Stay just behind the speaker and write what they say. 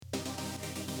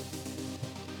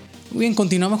Bien,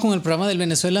 continuamos con el programa del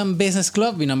Venezuelan Business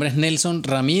Club. Mi nombre es Nelson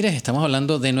Ramírez. Estamos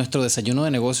hablando de nuestro desayuno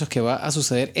de negocios que va a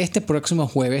suceder este próximo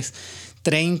jueves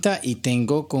 30 y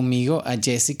tengo conmigo a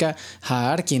Jessica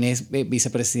Haar, quien es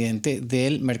vicepresidente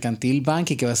del Mercantil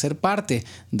Bank y que va a ser parte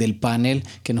del panel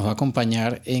que nos va a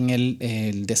acompañar en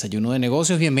el desayuno de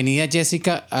negocios. Bienvenida,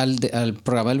 Jessica, al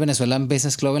programa del Venezuelan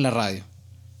Business Club en la radio.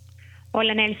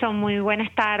 Hola Nelson, muy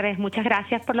buenas tardes. Muchas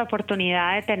gracias por la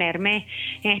oportunidad de tenerme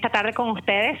en esta tarde con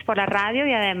ustedes por la radio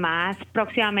y además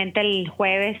próximamente el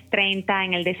jueves 30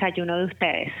 en el desayuno de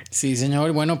ustedes. Sí,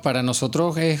 señor. Bueno, para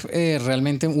nosotros es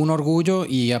realmente un orgullo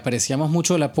y apreciamos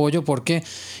mucho el apoyo porque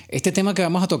este tema que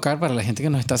vamos a tocar, para la gente que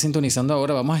nos está sintonizando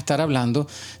ahora, vamos a estar hablando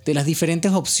de las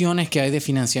diferentes opciones que hay de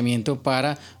financiamiento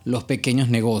para los pequeños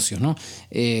negocios, ¿no?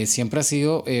 Siempre ha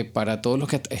sido para todos los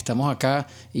que estamos acá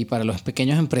y para los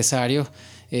pequeños empresarios,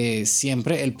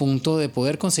 siempre el punto de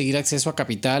poder conseguir acceso a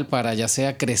capital para ya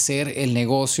sea crecer el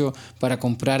negocio, para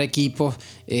comprar equipos,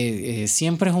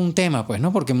 siempre es un tema, pues,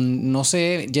 ¿no? Porque no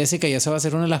sé, Jessica, y esa va a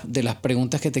ser una de las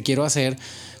preguntas que te quiero hacer.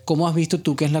 ¿Cómo has visto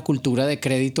tú que es la cultura de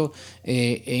crédito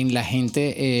en la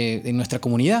gente, en nuestra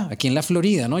comunidad, aquí en la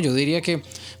Florida, ¿no? Yo diría que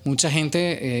mucha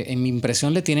gente, en mi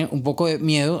impresión, le tiene un poco de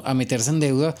miedo a meterse en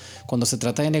deuda cuando se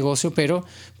trata de negocio, pero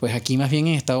pues aquí más bien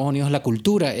en Estados Unidos la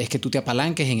cultura es que tú te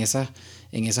apalanques en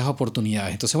esas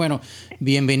oportunidades. Entonces, bueno,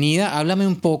 bienvenida. Háblame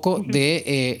un poco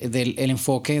del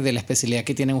enfoque, de la especialidad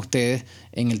que tienen ustedes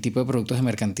en el tipo de productos de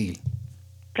mercantil.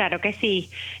 Claro que sí.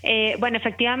 Bueno,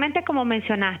 efectivamente, como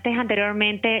mencionaste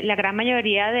anteriormente, la gran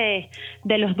mayoría de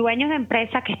los dueños de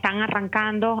empresas que están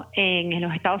arrancando en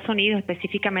los Estados Unidos,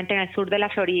 específicamente en el sur de la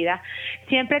Florida,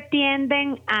 siempre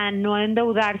tienden a no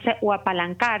endeudarse o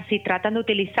apalancarse y tratan de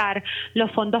utilizar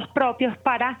los fondos propios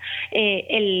para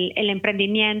el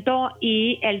emprendimiento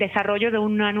y el desarrollo de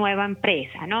una nueva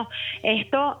empresa, ¿no?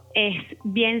 Esto es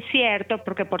bien cierto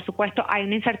porque, por supuesto, hay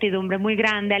una incertidumbre muy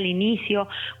grande al inicio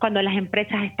cuando las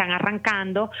empresas están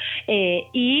arrancando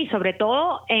y sobre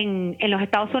todo en los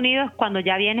Estados Unidos cuando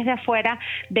ya vienes de afuera,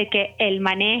 de que el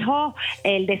manejo,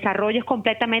 el desarrollo es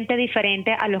completamente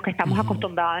diferente a los que estamos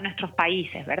acostumbrados en nuestros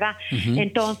países, ¿verdad?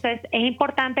 Entonces es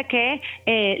importante que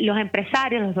los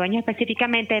empresarios, los dueños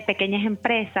específicamente de pequeñas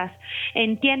empresas,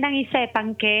 entiendan y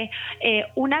sepan que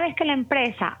una vez que la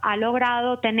empresa ha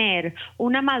logrado tener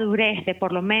una madurez de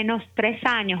por lo menos 3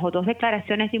 años o 2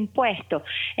 declaraciones de impuestos,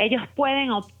 ellos pueden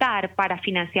optar para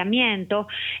financiamiento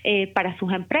para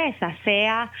sus empresas,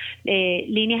 sea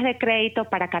líneas de crédito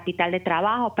para capital de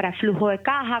trabajo, para flujo de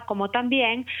caja, como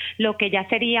también lo que ya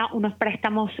sería unos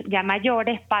préstamos ya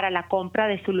mayores para la compra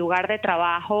de su lugar de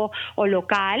trabajo o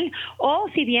local, o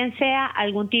si bien sea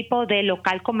algún tipo de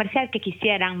local comercial que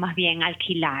quisieran más bien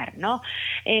alquilar, ¿no?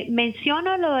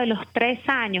 Menciono lo de los 3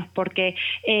 años porque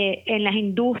en las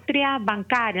industrias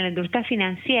bancarias, en la industria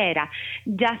financiera,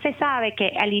 ya se sabe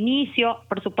que al inicio,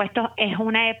 por supuesto, es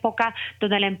una época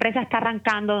donde la empresa está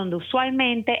arrancando, donde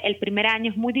usualmente el primer año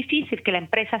es muy difícil que la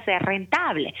empresa sea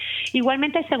rentable.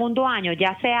 Igualmente el segundo año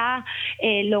ya se ha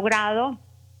logrado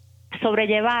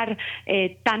sobrellevar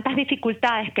tantas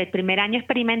dificultades que el primer año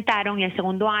experimentaron y el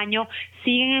segundo año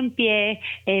siguen en pie,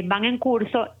 van en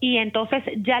curso y entonces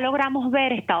ya logramos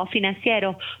ver estados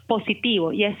financieros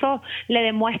positivos y eso le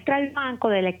demuestra al banco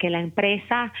de que la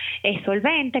empresa es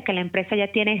solvente, que la empresa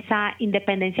ya tiene esa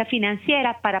independencia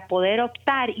financiera para poder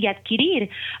optar y adquirir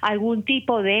algún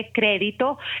tipo de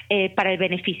crédito para el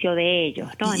beneficio de ellos,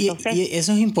 ¿no? Entonces, y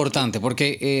eso es importante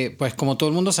porque, pues como todo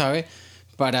el mundo sabe,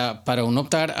 para uno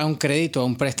optar a un crédito, a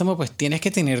un préstamo, pues tienes que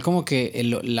tener como que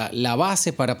la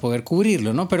base para poder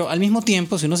cubrirlo, ¿no? Pero al mismo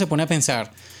tiempo, si uno se pone a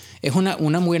pensar, es una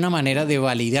buena manera de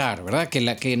validar, ¿verdad?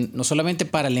 Que no solamente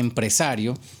para el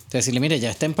empresario, decirle, mire, ya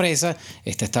esta empresa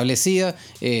está establecida,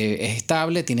 es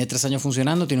estable, tiene 3 años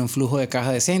funcionando, tiene un flujo de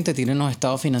caja decente, tiene unos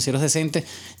estados financieros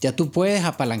decentes, ya tú puedes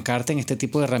apalancarte en este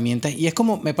tipo de herramientas y es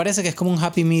como, me parece que es como un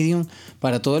happy medium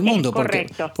para todo el mundo,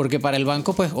 porque para el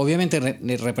banco, pues obviamente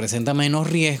representa menos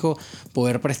riesgo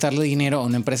poder prestarle dinero a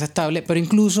una empresa estable, pero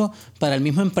incluso para el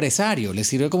mismo empresario le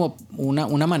sirve como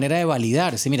una manera de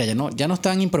validar, sí, mira, ya no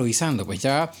están improvisando, pues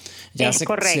ya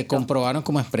se comprobaron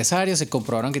como empresarios, se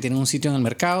comprobaron que tienen un sitio en el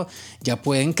mercado, ya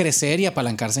pueden crecer y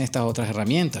apalancarse en estas otras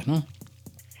herramientas, ¿no?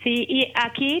 Sí, y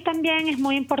aquí también es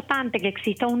muy importante que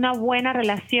exista una buena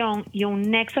relación y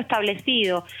un nexo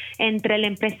establecido entre el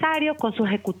empresario con su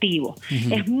ejecutivo.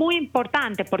 Es muy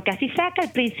importante porque así sea que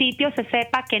al principio se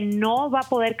sepa que no va a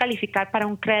poder calificar para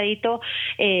un crédito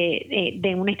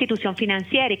de una institución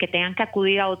financiera y que tengan que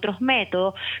acudir a otros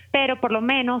métodos, pero por lo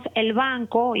menos el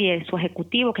banco y su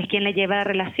ejecutivo, que es quien le lleva la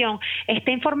relación, está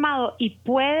informado y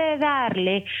puede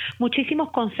darle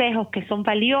muchísimos consejos que son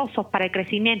valiosos para el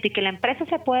crecimiento y que la empresa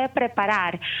se puede puede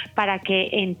preparar para que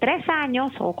en 3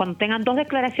 años o cuando tengan 2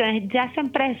 declaraciones ya esa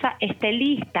empresa esté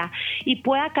lista y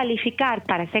pueda calificar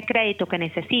para ese crédito que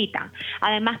necesitan.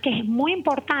 Además que es muy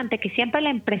importante que siempre el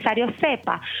empresario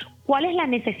sepa cuál es la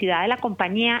necesidad de la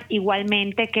compañía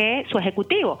igualmente que su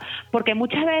ejecutivo, porque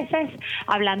muchas veces,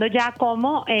 hablando ya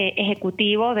como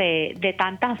ejecutivo de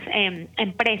tantas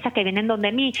empresas que vienen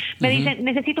donde mí, me dicen,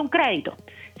 necesito un crédito.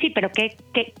 Sí, pero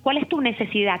 ¿cuál es tu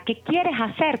necesidad? ¿Qué quieres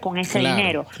hacer con ese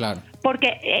dinero? Claro.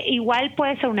 Porque igual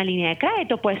puede ser una línea de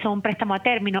crédito, puede ser un préstamo a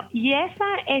término, y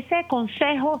ese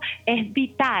consejo es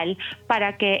vital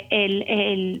para que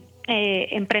el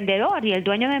emprendedor y el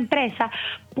dueño de empresa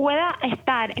pueda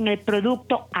estar en el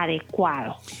producto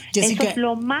adecuado. Jessica, eso es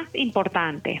lo más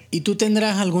importante. ¿Y tú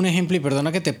tendrás algún ejemplo, y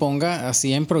perdona que te ponga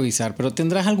así a improvisar, pero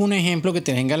tendrás algún ejemplo que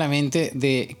te venga a la mente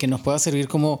de que nos pueda servir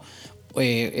como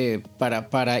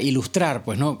para ilustrar,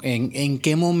 pues, ¿no? En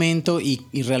qué momento y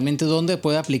realmente dónde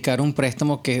puede aplicar un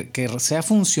préstamo que sea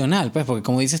funcional, pues, porque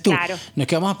como dices tú, claro, no es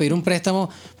que vamos a pedir un préstamo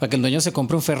para que el dueño se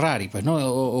compre un Ferrari, pues, ¿no?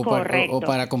 O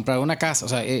para comprar una casa. O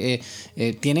sea,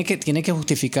 tiene que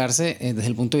justificarse desde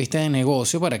el punto de vista de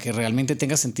negocio para que realmente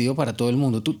tenga sentido para todo el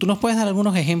mundo. ¿Tú nos puedes dar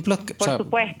algunos ejemplos? Por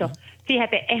supuesto.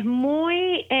 Fíjate, es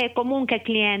muy común que el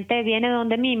cliente viene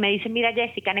donde mí y me dice, mira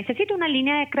Jessica, necesito una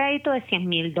línea de crédito de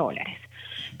 $100,000.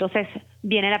 Entonces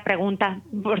viene la pregunta,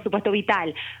 por supuesto,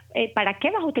 vital, ¿para qué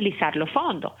vas a utilizar los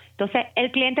fondos? Entonces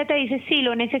el cliente te dice, sí,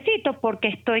 lo necesito porque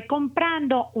estoy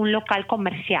comprando un local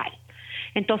comercial.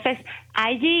 Entonces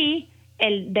allí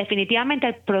definitivamente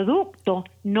el producto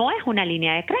no es una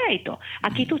línea de crédito.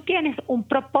 Aquí tú tienes un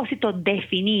propósito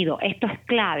definido. Esto es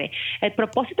clave. El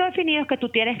propósito definido es que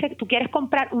tú quieres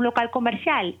comprar un local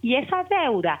comercial y esa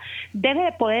deuda debe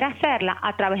de poder hacerla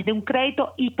a través de un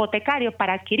crédito hipotecario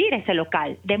para adquirir ese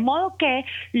local. De modo que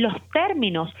los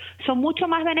términos son mucho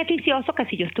más beneficiosos que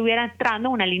si yo estuviera entrando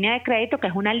en una línea de crédito, que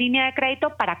es una línea de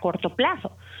crédito para corto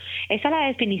plazo. Esa es la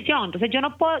definición. Entonces yo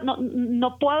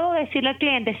no puedo decirle al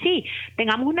cliente, sí,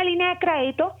 tengamos una línea de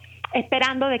crédito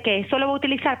esperando de que eso lo va a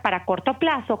utilizar para corto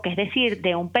plazo, que es decir,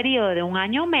 de un periodo de 1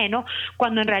 año o menos,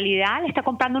 cuando en realidad le está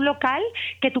comprando un local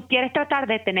que tú quieres tratar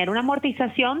de tener una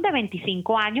amortización de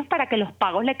 25 años para que los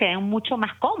pagos le queden mucho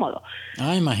más cómodos.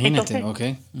 Ah, imagínate.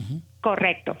 Entonces, ok.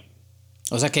 Correcto.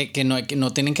 O sea, que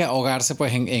no tienen que ahogarse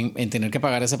pues en tener que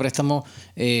pagar ese préstamo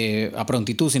a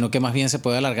prontitud, sino que más bien se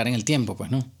puede alargar en el tiempo, pues,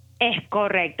 ¿no? Es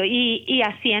correcto. Y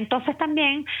así entonces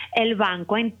también el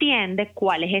banco entiende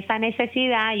cuál es esa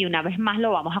necesidad y una vez más lo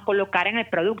vamos a colocar en el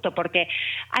producto, porque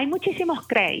hay muchísimos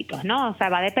créditos, ¿no? O sea,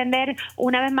 va a depender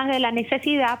una vez más de la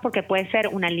necesidad, porque puede ser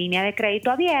una línea de crédito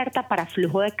abierta para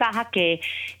flujo de caja, que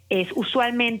es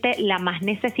usualmente la más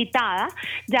necesitada,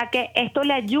 ya que esto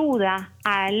le ayuda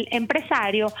al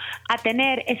empresario a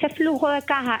tener ese flujo de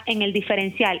caja en el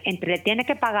diferencial entre le tiene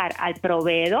que pagar al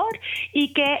proveedor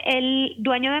y que el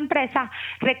dueño de empresa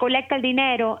recolecta el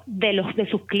dinero de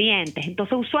sus clientes.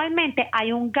 Entonces, usualmente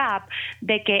hay un gap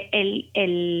de que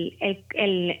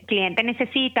el cliente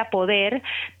necesita poder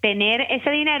tener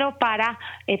ese dinero para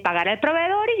pagar al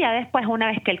proveedor, y ya después, una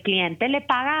vez que el cliente le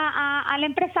paga al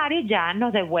empresario, ya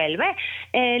nos devuelve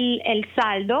el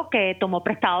saldo que tomó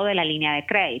prestado de la línea de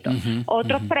crédito.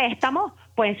 Otros préstamos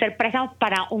pueden ser préstamos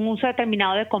para un uso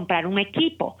determinado de comprar un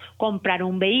equipo, comprar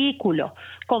un vehículo,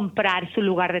 comprar su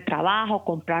lugar de trabajo,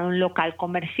 comprar un local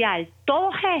comercial.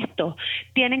 Todos estos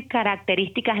tienen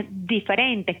características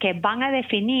diferentes que van a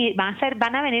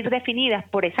venir definidas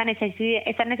por esa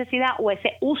necesidad o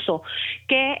ese uso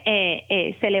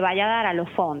que se le vaya a dar a los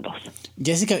fondos.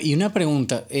 Jessica, y una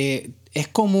pregunta. Es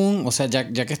común, o sea,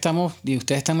 ya que estamos y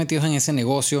ustedes están metidos en ese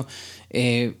negocio,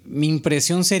 mi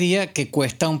impresión sería que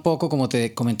cuesta un poco, como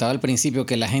te comentaba al principio,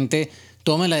 que la gente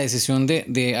tome la decisión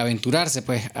de aventurarse,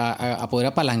 pues, a poder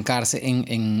apalancarse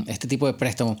en este tipo de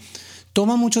préstamo.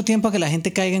 Toma mucho tiempo que la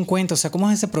gente caiga en cuenta. O sea,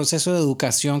 ¿cómo es ese proceso de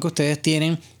educación que ustedes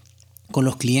tienen con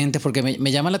los clientes? Porque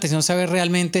me llama la atención saber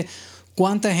realmente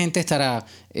 ¿cuánta gente estará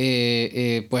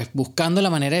pues buscando la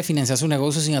manera de financiar su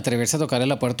negocio sin atreverse a tocarle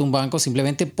la puerta a un banco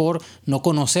simplemente por no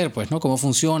conocer, pues, ¿no? Cómo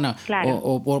funciona, claro,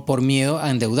 o por miedo a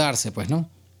endeudarse, pues, ¿no?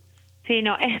 Sí,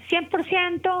 no, es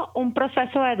 100% un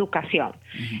proceso de educación.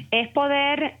 Es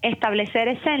poder establecer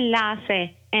ese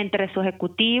enlace entre su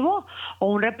ejecutivo o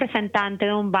un representante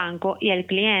de un banco y el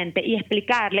cliente y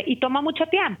explicarle, y toma mucho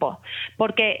tiempo,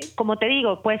 porque como te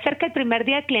digo, puede ser que el primer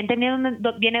día el cliente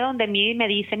viene donde mí y me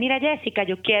dice, mira Jessica,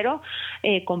 yo quiero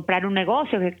comprar un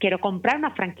negocio, quiero comprar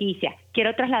una franquicia.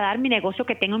 quiero trasladar mi negocio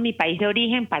que tengo en mi país de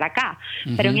origen para acá.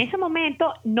 Pero en ese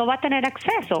momento no va a tener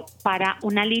acceso para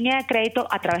una línea de crédito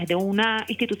a través de una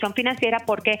institución financiera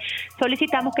porque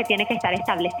solicitamos que tiene que estar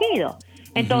establecido.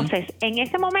 Entonces, en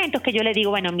ese momento es que yo le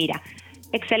digo, bueno, mira,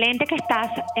 excelente que estás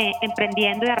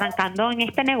emprendiendo y arrancando en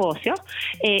este negocio,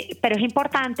 pero es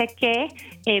importante que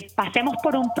pasemos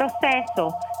por un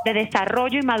proceso de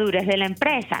desarrollo y madurez de la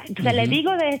empresa. Entonces, le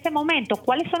digo de ese momento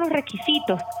cuáles son los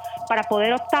requisitos para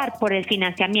poder optar por el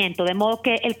financiamiento, de modo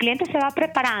que el cliente se va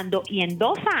preparando y en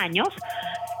 2 años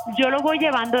yo lo voy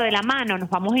llevando de la mano, nos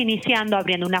vamos iniciando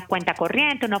abriendo una cuenta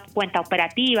corriente, una cuenta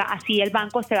operativa, así el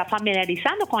banco se va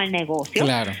familiarizando con el negocio.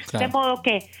 Claro. De modo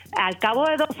que al cabo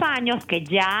de 2 años que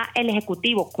ya el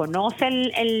ejecutivo conoce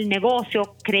el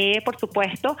negocio, cree por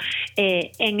supuesto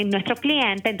en nuestro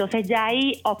cliente, entonces ya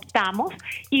ahí optamos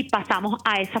y pasamos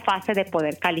a esa fase de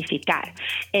poder calificar.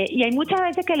 Y hay muchas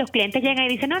veces que los clientes llegan y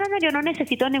dicen, no, yo no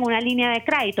necesito ninguna línea de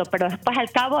crédito, pero después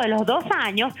al cabo de los 2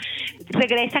 años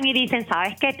regresan y dicen,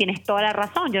 ¿sabes qué? Tienes toda la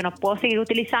razón, yo no puedo seguir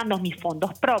utilizando mis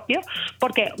fondos propios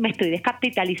porque me estoy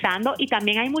descapitalizando y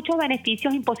también hay muchos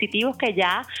beneficios impositivos que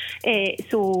ya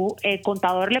su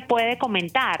contador le puede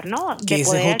comentar, ¿no? Que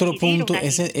ese es otro punto,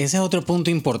 ese es otro punto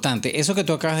importante. Eso que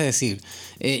tú acabas de decir,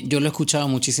 yo lo he escuchado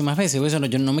muchísimas veces, bueno,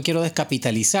 yo no me quiero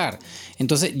descapitalizar.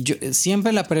 Entonces,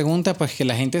 siempre la pregunta pues que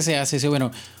la gente se hace es,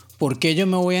 bueno, ¿por qué yo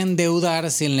me voy a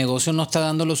endeudar si el negocio no está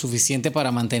dando lo suficiente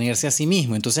para mantenerse a sí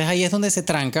mismo? Entonces ahí es donde se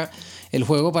tranca el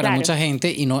juego para mucha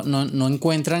gente y no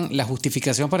encuentran la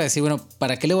justificación para decir, bueno,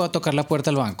 ¿para qué le voy a tocar la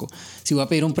puerta al banco? Si voy a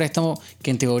pedir un préstamo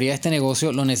que en teoría este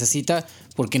negocio lo necesita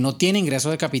porque no tiene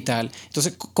ingresos de capital.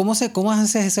 Entonces, ¿cómo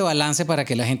haces ese balance para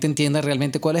que la gente entienda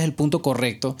realmente cuál es el punto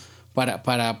correcto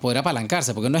para poder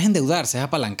apalancarse? Porque no es endeudarse, es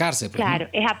apalancarse. Pues, claro,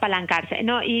 ¿no? Es apalancarse.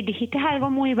 No, y dijiste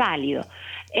algo muy válido.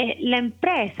 La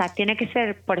empresa tiene que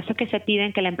ser, por eso es que se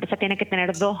piden que la empresa tiene que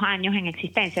tener 2 años en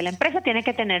existencia. La empresa tiene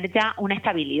que tener ya una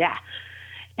estabilidad.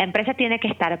 La empresa tiene que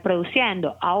estar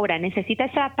produciendo. Ahora, necesita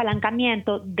ese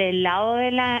apalancamiento del lado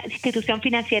de la institución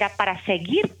financiera para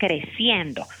seguir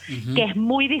creciendo, que es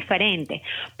muy diferente.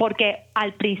 Porque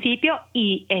al principio,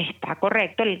 y está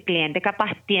correcto, el cliente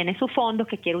capaz tiene sus fondos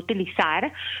que quiere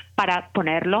utilizar para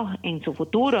ponerlos en su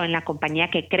futuro, en la compañía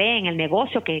que cree, en el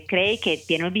negocio que cree, que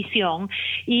tiene visión,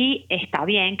 y está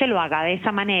bien que lo haga de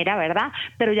esa manera, ¿verdad?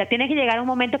 Pero ya tiene que llegar un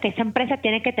momento que esa empresa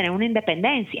tiene que tener una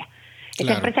independencia.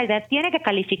 Esa empresa ya tiene que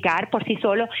calificar por sí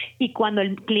solo y cuando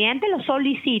el cliente lo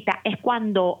solicita es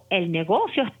cuando el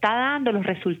negocio está dando los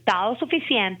resultados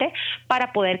suficientes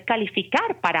para poder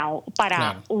calificar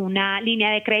para una línea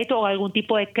de crédito o algún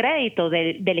tipo de crédito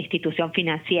de la institución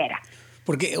financiera.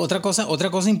 Porque otra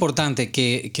cosa importante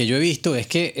que yo he visto es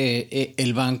que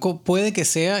el banco puede que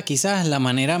sea quizás la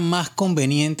manera más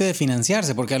conveniente de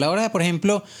financiarse, porque a la hora de, por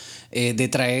ejemplo, de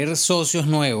traer socios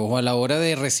nuevos o a la hora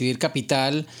de recibir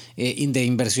capital de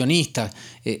inversionistas,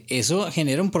 eso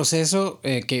genera un proceso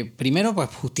que primero pues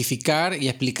justificar y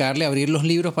explicarle, abrir los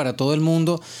libros para todo el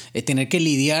mundo, tener que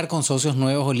lidiar con socios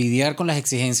nuevos o lidiar con las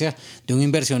exigencias de un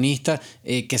inversionista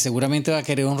que seguramente va a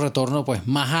querer un retorno pues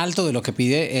más alto de lo que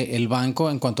pide el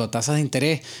banco en cuanto a tasas de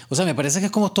interés. O sea, me parece que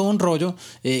es como todo un rollo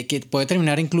que puede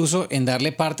terminar incluso en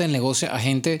darle parte del negocio a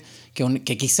gente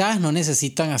que quizás no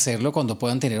necesitan hacerlo cuando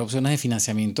puedan tener opciones de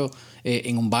financiamiento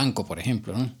en un banco, por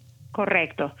ejemplo, ¿no?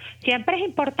 Correcto. Siempre es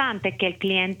importante que el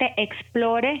cliente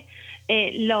explore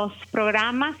los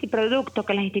programas y productos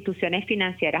que las instituciones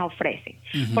financieras ofrecen.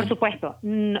 Por supuesto,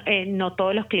 no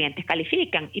todos los clientes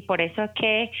califican y por eso es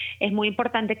que es muy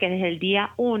importante que desde el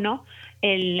día 1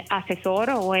 el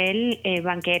asesor o el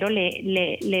banquero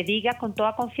le diga con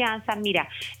toda confianza, mira,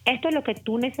 esto es lo que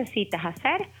tú necesitas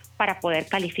hacer para poder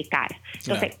calificar.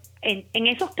 Entonces, en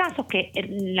esos casos que,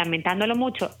 lamentándolo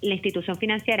mucho, la institución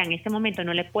financiera en ese momento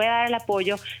no le puede dar el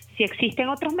apoyo, si existen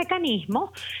otros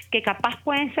mecanismos que capaz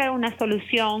pueden ser una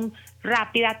solución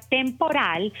rápida,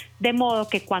 temporal, de modo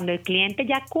que cuando el cliente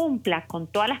ya cumpla con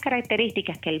todas las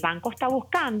características que el banco está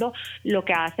buscando, lo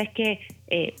que hace es que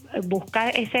busca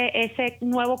ese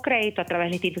nuevo crédito a través de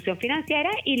la institución financiera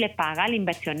y le paga al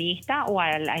inversionista o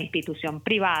a la institución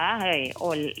privada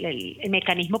o el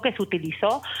mecanismo que se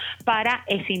utilizó para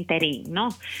ese interín, ¿no?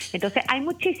 Entonces, hay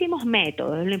muchísimos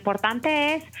métodos. Lo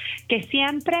importante es que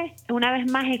siempre, una vez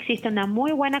más, existe una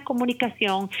muy buena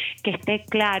comunicación, que esté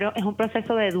claro, es un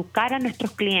proceso de educar a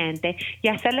nuestros clientes y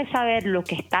hacerles saber lo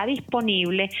que está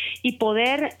disponible y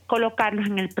poder colocarlos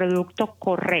en el producto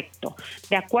correcto,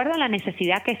 de acuerdo a la necesidad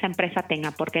que esa empresa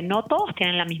tenga, porque no todos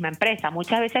tienen la misma empresa.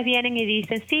 Muchas veces vienen y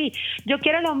dicen, sí, yo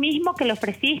quiero lo mismo que le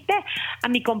ofreciste a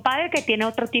mi compadre que tiene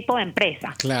otro tipo de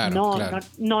empresa. Claro.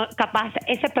 No, capaz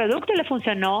ese producto le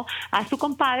funcionó a su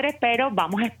compadre, pero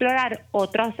vamos a explorar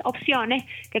otras opciones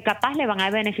que capaz le van a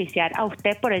beneficiar a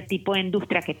usted por el tipo de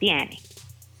industria que tiene.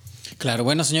 Claro,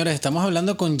 bueno, señores, estamos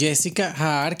hablando con Jessica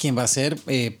Haar, quien va a ser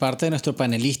parte de nuestro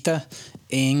panelista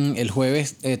en el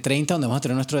jueves 30, donde vamos a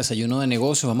tener nuestro desayuno de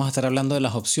negocios. Vamos a estar hablando de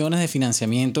las opciones de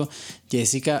financiamiento.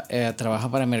 Jessica trabaja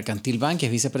para Mercantil Bank,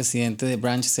 es vicepresidente de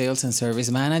Branch Sales and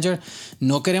Service Manager.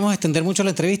 No queremos extender mucho la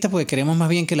entrevista porque queremos más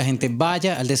bien que la gente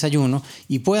vaya al desayuno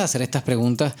y pueda hacer estas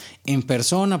preguntas en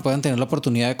persona, puedan tener la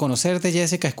oportunidad de conocerte,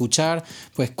 Jessica, escuchar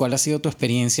pues cuál ha sido tu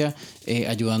experiencia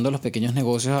ayudando a los pequeños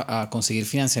negocios a conseguir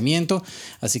financiamiento.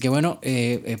 Así que bueno,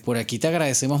 por aquí te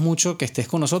agradecemos mucho que estés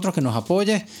con nosotros, que nos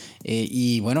apoyes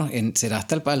y bueno, será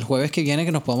hasta el jueves que viene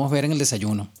que nos podamos ver en el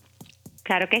desayuno.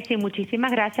 Claro que sí,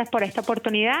 muchísimas gracias por esta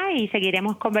oportunidad y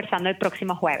seguiremos conversando el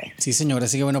próximo jueves. Sí, señora,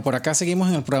 así que bueno, por acá seguimos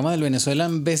en el programa del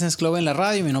Venezuelan Business Club en la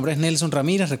radio. Mi nombre es Nelson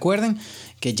Ramírez. Recuerden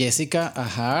que Jessica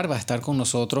Haar va a estar con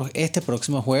nosotros este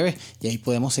próximo jueves y ahí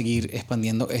podemos seguir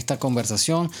expandiendo esta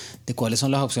conversación de cuáles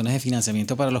son las opciones de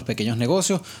financiamiento para los pequeños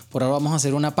negocios. Por ahora vamos a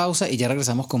hacer una pausa y ya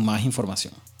regresamos con más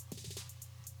información.